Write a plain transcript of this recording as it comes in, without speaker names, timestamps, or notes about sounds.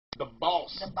the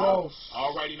boss. The boss.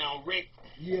 Alrighty now, Rick.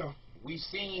 Yeah. We've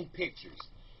seen pictures.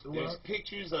 Right. There's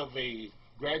pictures of a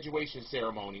graduation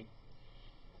ceremony.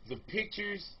 The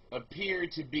pictures appear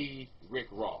to be Rick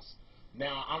Ross.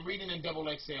 Now, I'm reading in Double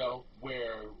XL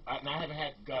where, I haven't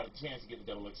got a chance to get to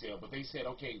Double XL, but they said,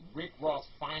 okay, Rick Ross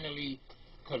finally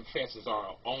confesses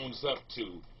or owns up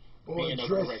to being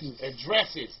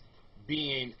addresses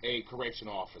being a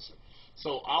correctional officer.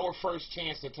 So our first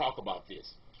chance to talk about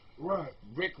this. Right.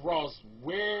 Rick Ross,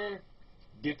 where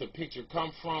did the picture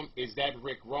come from? Is that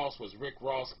Rick Ross? Was Rick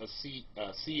Ross a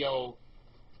CO?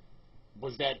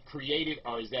 Was that created,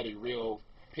 or is that a real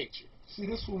picture? See,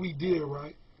 this is what we did,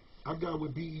 right? I got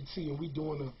with BET, and we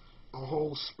doing a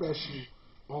whole special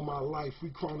on my life. We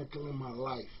chronicling my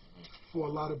life for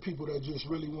a lot of people that just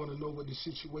really want to know what the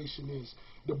situation is.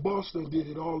 The boss done did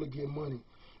it all to get money.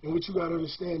 And what you got to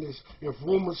understand is, if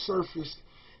rumors surfaced,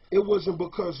 it wasn't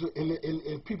because,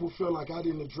 and people feel like I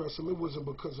didn't address them, it wasn't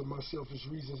because of my selfish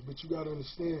reasons, but you got to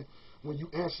understand, when you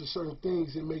answer certain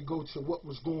things, it may go to what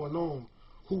was going on,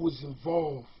 who was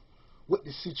involved, what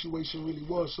the situation really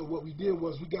was. So what we did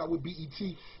was we got with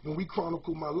BET and we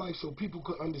chronicled my life so people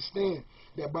could understand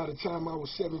that by the time I was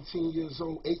 17 years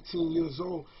old, 18 years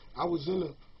old, I was in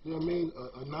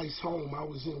a nice home. I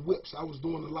was in whips. I was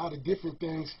doing a lot of different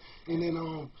things. And then,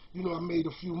 I made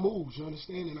a few moves, you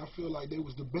understand? And I feel like they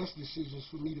was the best decisions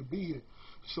for me to be here.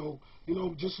 So,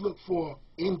 just look for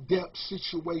an in-depth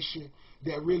situation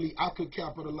that really I could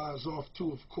capitalize off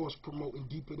to, of course, promoting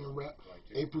Deeper Than Rap,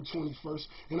 April 21st.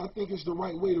 And I think it's the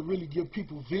right way to really give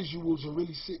people visuals and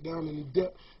really sit down in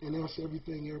depth and answer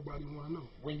everything everybody want to know.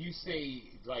 When you say,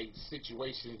 like,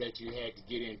 situations that you had to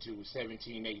get into,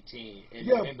 17, 18,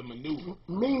 and the maneuver.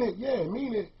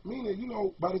 Meaning,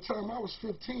 by the time I was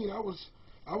 15,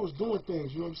 I was doing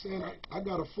things, you know what I'm saying? Right. I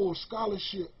got a full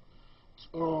scholarship,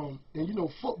 and,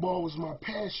 football was my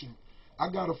passion. I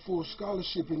got a full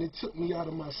scholarship, and it took me out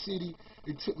of my city.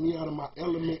 It took me out of my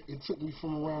element. It took me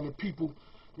from around the people.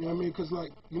 You know what I mean? Because,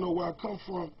 where I come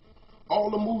from,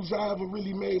 all the moves I ever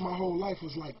really made my whole life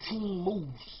was like team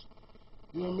moves.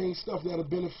 You know what I mean? Stuff that'll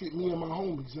benefit me and my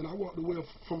homies. And I walked away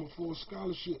from a full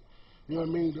scholarship, you know what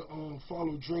I mean, to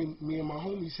follow a dream me and my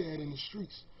homies had in the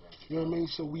streets. You know what I mean?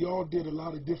 So we all did a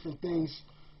lot of different things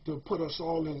to put us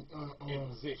all in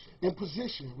position. In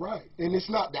position, right. And it's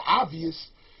not the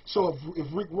obvious. So if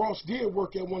Rick Ross did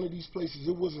work at one of these places,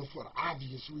 it wasn't for the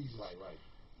obvious reasons. Right.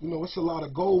 It's a lot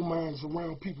of gold mines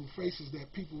around people's faces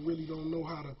that people really don't know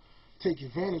how to take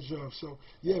advantage of. So,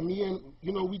 yeah, me and,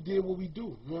 we did what we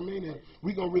do. You know what I mean? And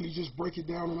we're going to really just break it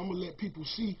down, and I'm going to let people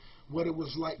see what it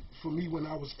was like for me when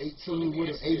I was 18 with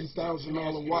an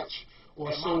 $80,000 watch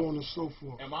or so on and so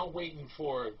forth. Am I waiting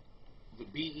for the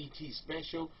BET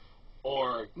special?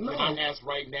 Or can no. I ask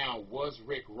right now, was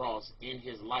Rick Ross in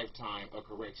his lifetime a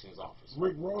corrections officer?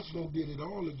 Rick Ross done did it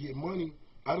all to get money.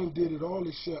 I done did it all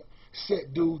except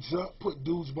set dudes up, put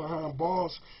dudes behind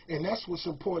bars, and that's what's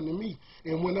important to me.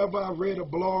 And whenever I read a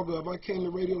blog or if I came to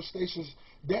radio stations,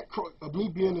 that me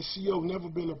being a CEO never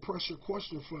been a pressure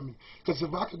question for me. Because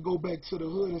if I could go back to the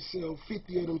hood and sell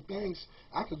 50 of them things,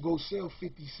 I could go sell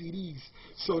 50 CDs.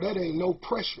 So that ain't no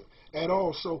pressure at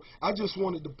all. So I just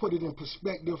wanted to put it in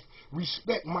perspective,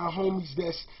 respect my homies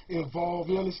that's involved,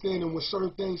 you understand? And when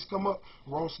certain things come up,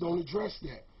 Ross don't address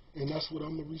that. And that's what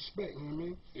I'm going to respect, you know what I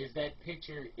mean? Is that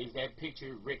picture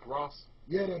Rick Ross?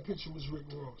 Yeah, that picture was Rick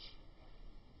Ross.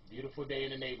 Beautiful day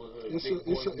in the neighborhood.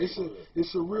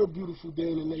 It's a real beautiful day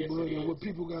in the neighborhood, and what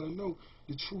people got to know,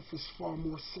 the truth is far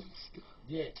more sinister.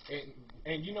 Yeah,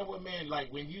 and you know what, man? Like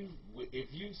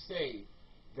if you say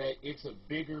that it's a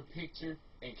bigger picture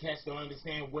and cats don't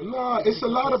understand what. Nah, it's a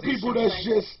lot of people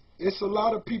it's a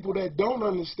lot of people that don't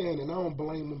understand, and I don't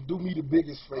blame them. Do me the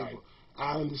biggest favor. Right.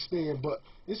 I understand, but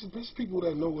it's people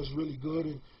that know what's really good,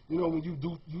 and when you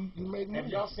do, you make money.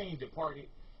 Have y'all seen Departed?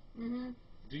 Mm-hmm.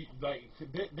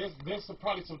 There's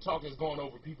probably some talk that's going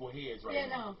over people's heads right now.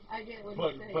 Yeah, no, I get what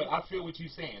you're saying. But I feel what you're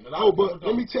saying. But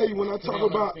let me tell you, when I talk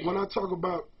about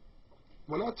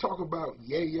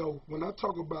yayo, when I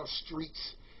talk about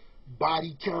streets,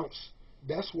 body counts,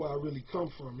 that's where I really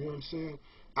come from. You know what I'm saying?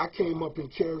 I came up in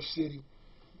Carriage City,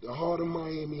 the heart of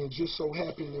Miami, and just so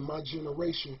happened in my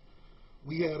generation,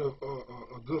 we had a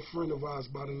good friend of ours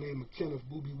by the name of Kenneth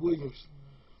Boobie Williams,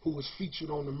 who was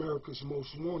featured on America's Most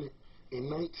Wanted in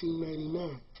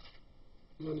 1999.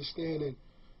 You understand? And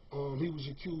he was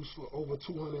accused for over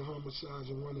 200 homicides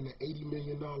and running an $80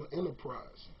 million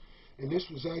enterprise. And this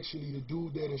was actually the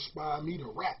dude that inspired me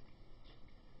to rap.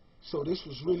 So this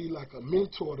was really like a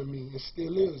mentor to me, and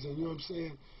still is. And you know what I'm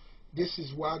saying? This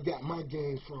is where I got my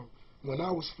game from. When I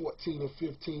was 14 and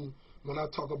 15, when I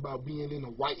talk about being in the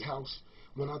White House,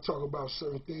 when I talk about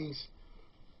certain things,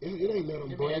 it ain't that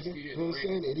I'm bragging. You know what I'm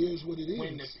saying? It is what it is.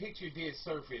 When the picture did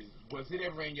surface, was it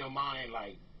ever in your mind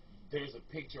like there's a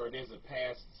picture or there's a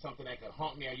past, something that could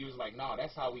haunt me, or you was like, no,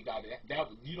 that's how we got it. That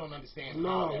you don't understand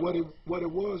how that was. What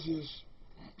it was is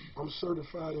I'm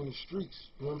certified in the streets.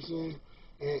 You know what I'm saying?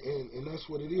 And that's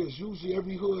what it is. Usually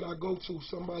every hood I go to,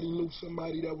 somebody knew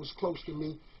somebody that was close to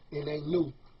me, and they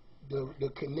knew the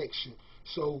connection.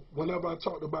 So whenever I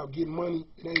talked about getting money,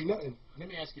 it ain't nothing. Let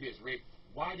me ask you this, Rick.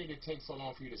 Why did it take so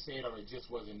long for you to say it, or it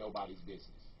just wasn't nobody's business?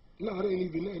 No, it ain't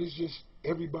even that. It's just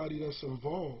everybody that's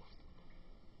involved.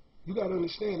 You got to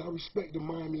understand, I respect the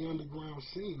Miami underground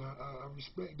scene. I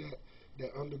respect that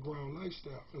underground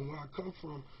lifestyle. And where I come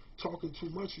from, talking too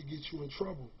much will get you in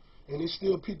trouble. And there's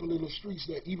still people in the streets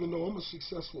that, even though I'm a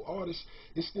successful artist,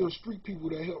 there's still street people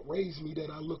that help raise me that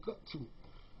I look up to.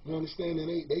 You understand?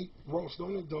 And Ross,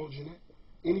 don't indulge in that.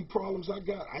 Any problems I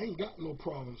got, I ain't got no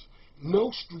problems.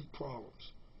 No street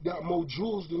problems. Got more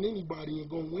jewels than anybody and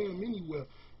gonna wear them anywhere.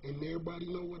 And everybody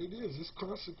know what it is. There's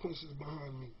consequences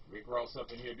behind me. Rick Ross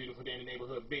up in here, beautiful day in the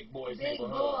neighborhood, big boys Big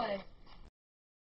neighborhood. boy.